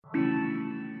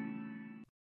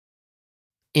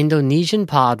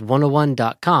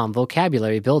IndonesianPod101.com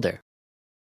Vocabulary Builder.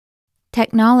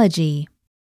 Technology.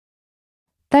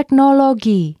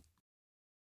 Teknologi.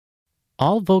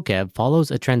 All vocab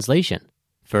follows a translation.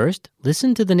 First,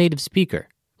 listen to the native speaker.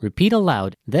 Repeat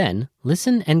aloud, then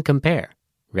listen and compare.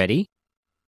 Ready?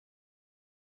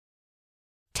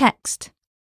 Text.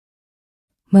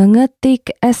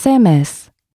 Mengetik SMS.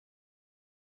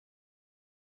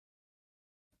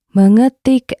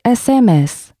 Mengetik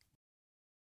SMS.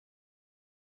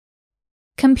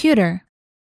 Computer.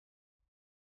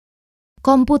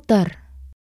 Komputer.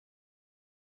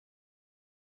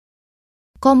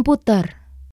 Komputer.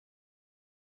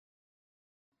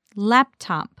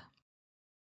 Laptop.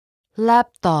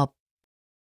 Laptop.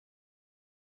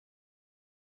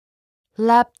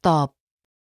 Laptop.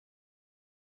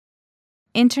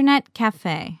 Internet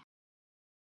cafe.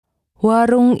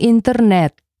 Warung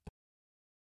internet.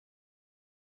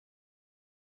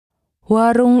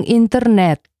 Warung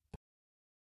internet.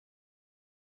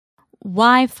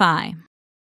 Wi-Fi.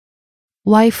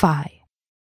 Wi-Fi.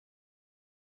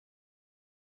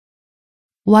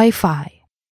 Wi-Fi.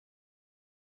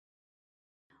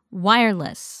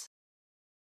 Wireless.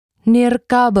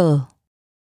 Nirkabel.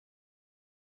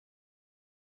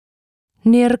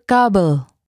 Nirkabel.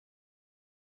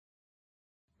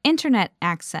 Internet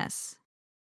access.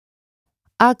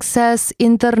 Akses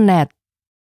internet.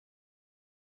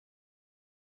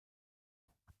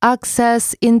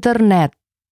 Akses internet.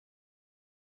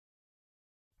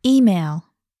 Email.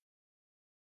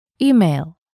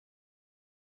 Email.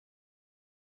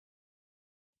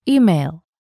 Email.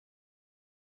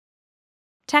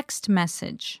 Text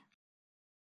message.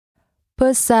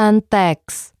 Pesan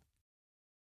teks.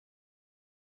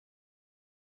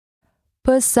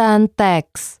 Pesan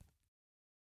teks.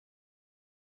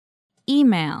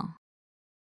 Email.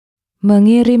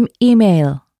 Mengirim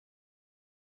email.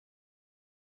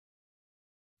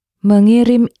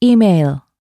 Mengirim email.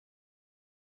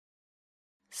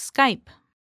 Skype.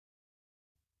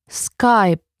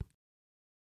 Skype.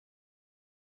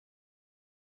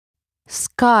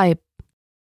 Skype.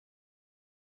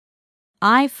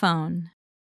 iPhone.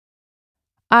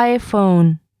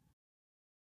 iPhone.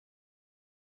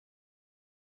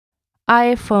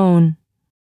 iPhone.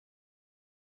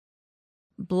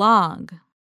 Blog.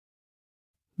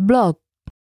 Blog.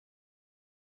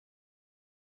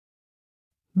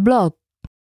 Blog.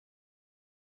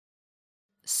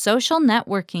 Social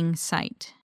networking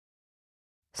site.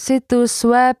 Situs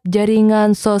web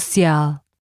jaringan sosial.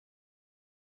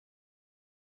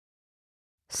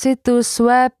 Situs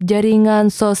web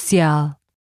jaringan sosial.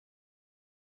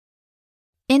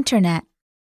 Internet.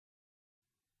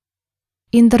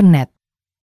 Internet.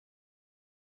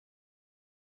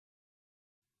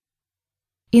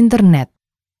 Internet.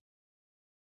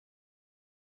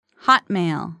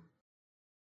 Hotmail.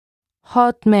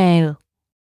 Hotmail.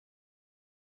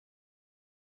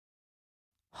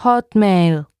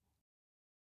 Hotmail.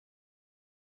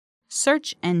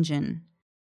 Search engine.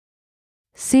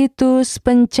 Situs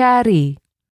pencari.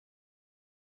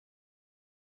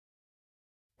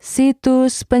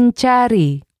 Situs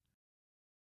pencari.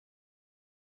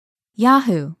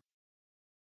 Yahoo.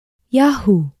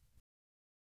 Yahoo.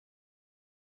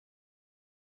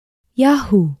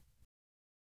 Yahoo.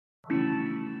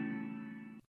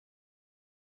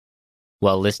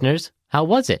 Well, listeners, how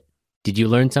was it? Did you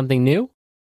learn something new?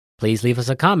 Please leave us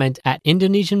a comment at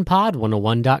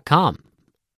IndonesianPod101.com.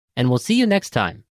 And we'll see you next time.